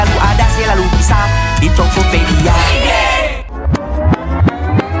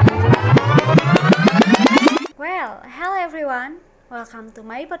welcome to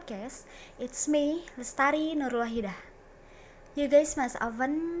my podcast. It's me, Lestari Nurulahidah. You guys must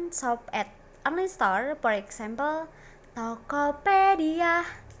often shop at online store, for example, Tokopedia.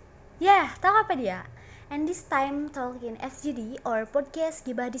 Yeah, Tokopedia. And this time talking FGD or podcast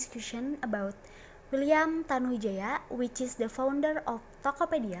Ghibah discussion about William Tanuwijaya, which is the founder of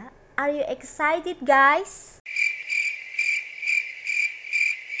Tokopedia. Are you excited, guys?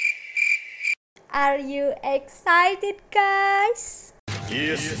 Are you excited, guys?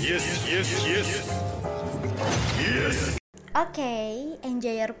 Yes. Okay,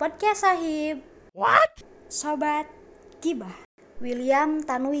 enjoy your podcast, Sahib. What? Sobat Ghibah. William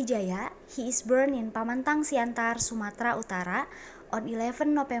Tanuwijaya, he is born in Pamantang Siantar, Sumatera Utara on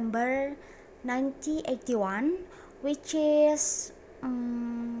 11 November 1981, which is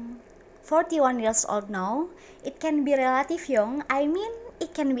 41 years old now. It can be relative young, I mean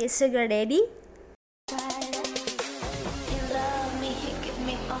it can be a sugar daddy.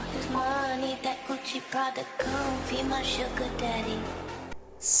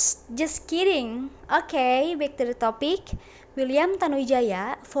 Just kidding. Okay, back to the topic. William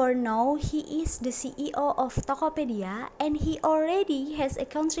Tanuwijaya, for now he is the CEO of Tokopedia and he already has a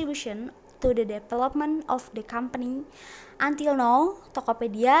contribution to the development of the company. Until now,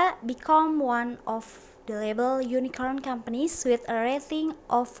 Tokopedia become one of the label unicorn companies with a rating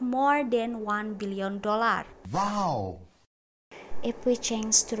of more than $1 billion. Wow. If we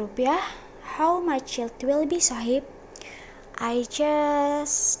change to rupiah, how much it will be, Sahib?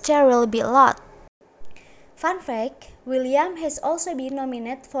 There will be a lot. Fun fact, William has also been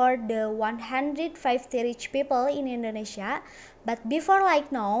nominated for the 150 rich people in Indonesia, but before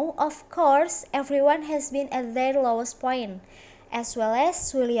like now, of course, everyone has been at their lowest point, as well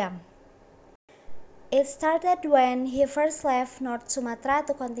as William. It started when he first left North Sumatra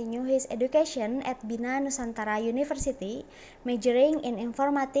to continue his education at Bina Nusantara University, majoring in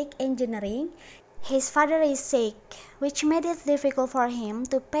informatic engineering. His father is sick, which made it difficult for him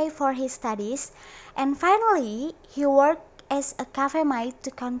to pay for his studies, and finally, he worked as a cafe maid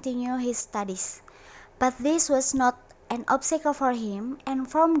to continue his studies. But this was not an obstacle for him, and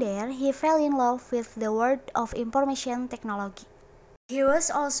from there, he fell in love with the world of information technology. He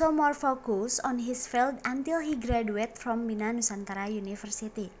was also more focused on his field until he graduated from Bina Nusantara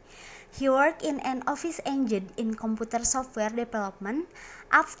University. He worked in an office engine in computer software development.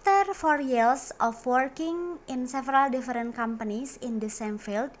 After 4 years of working in several different companies in the same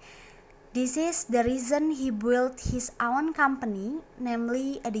field, this is the reason he built his own company,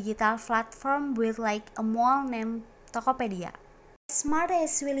 namely a digital platform with like a mall named Tokopedia. Smart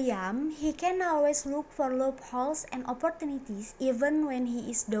as William, he can always look for loopholes and opportunities even when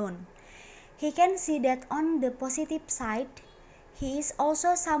he is down. He can see that on the positive side, he is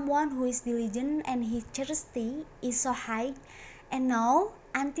also someone who is diligent and his curiosity is so high, and now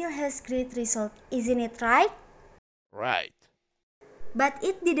until has great result, isn't it right? Right. But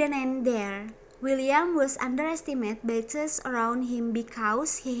it didn't end there. William was underestimated by those around him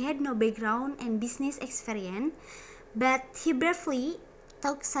because he had no background and business experience, but he bravely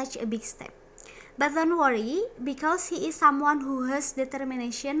took such a big step. But don't worry, because he is someone who has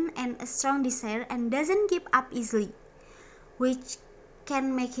determination and a strong desire and doesn't give up easily, which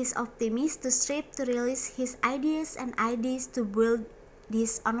can make his optimism to strive to release his ideas and ideas to build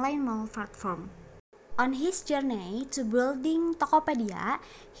this online mall platform. On his journey to building Tokopedia,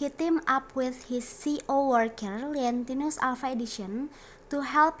 he teamed up with his CEO worker, Leontinus Alpha Edition, to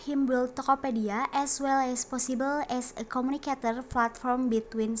help him build Tokopedia as well as possible as a communicator platform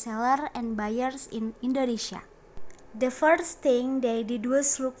between seller and buyers in Indonesia. The first thing they did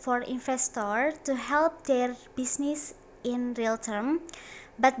was look for investors to help their business in real term,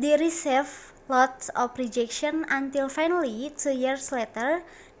 but they received lots of rejection until finally 2 years later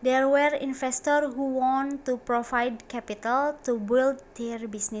there were investors who want to provide capital to build their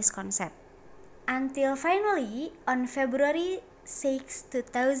business concept. Until finally on February 6,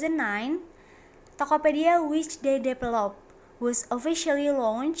 2009, Tokopedia, which they developed, was officially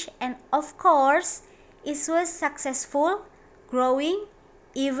launched, and of course it was successful, growing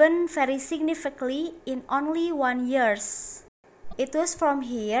even very significantly in only 1 year. It was from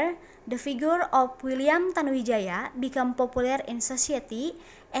here the figure of William Tanuwijaya became popular in society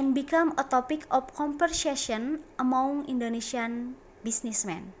and became a topic of conversation among Indonesian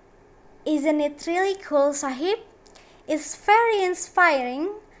businessmen. Isn't it really cool, Sahib? It's very inspiring,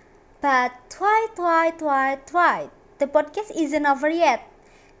 but wait. The podcast isn't over yet.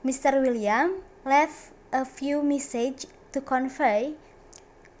 Mr. William left a few messages to convey.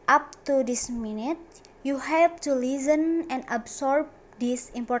 Up to this minute, you have to listen and absorb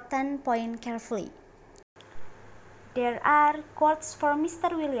this important point carefully. There are quotes for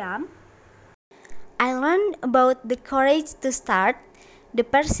Mr. William. I learned about the courage to start, the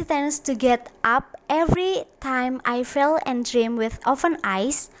persistence to get up every time I fail and dream with open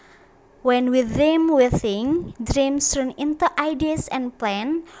eyes. When we dream, we think. Dreams turn into ideas and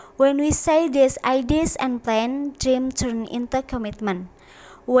plan. When we say these ideas and plan, dreams turn into commitment.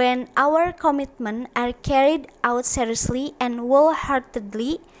 When our commitments are carried out seriously and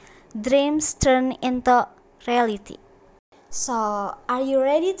wholeheartedly, dreams turn into reality. So, are you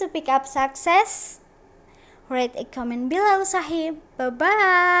ready to pick up success? Write a comment below, Sahib.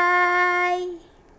 Bye-bye.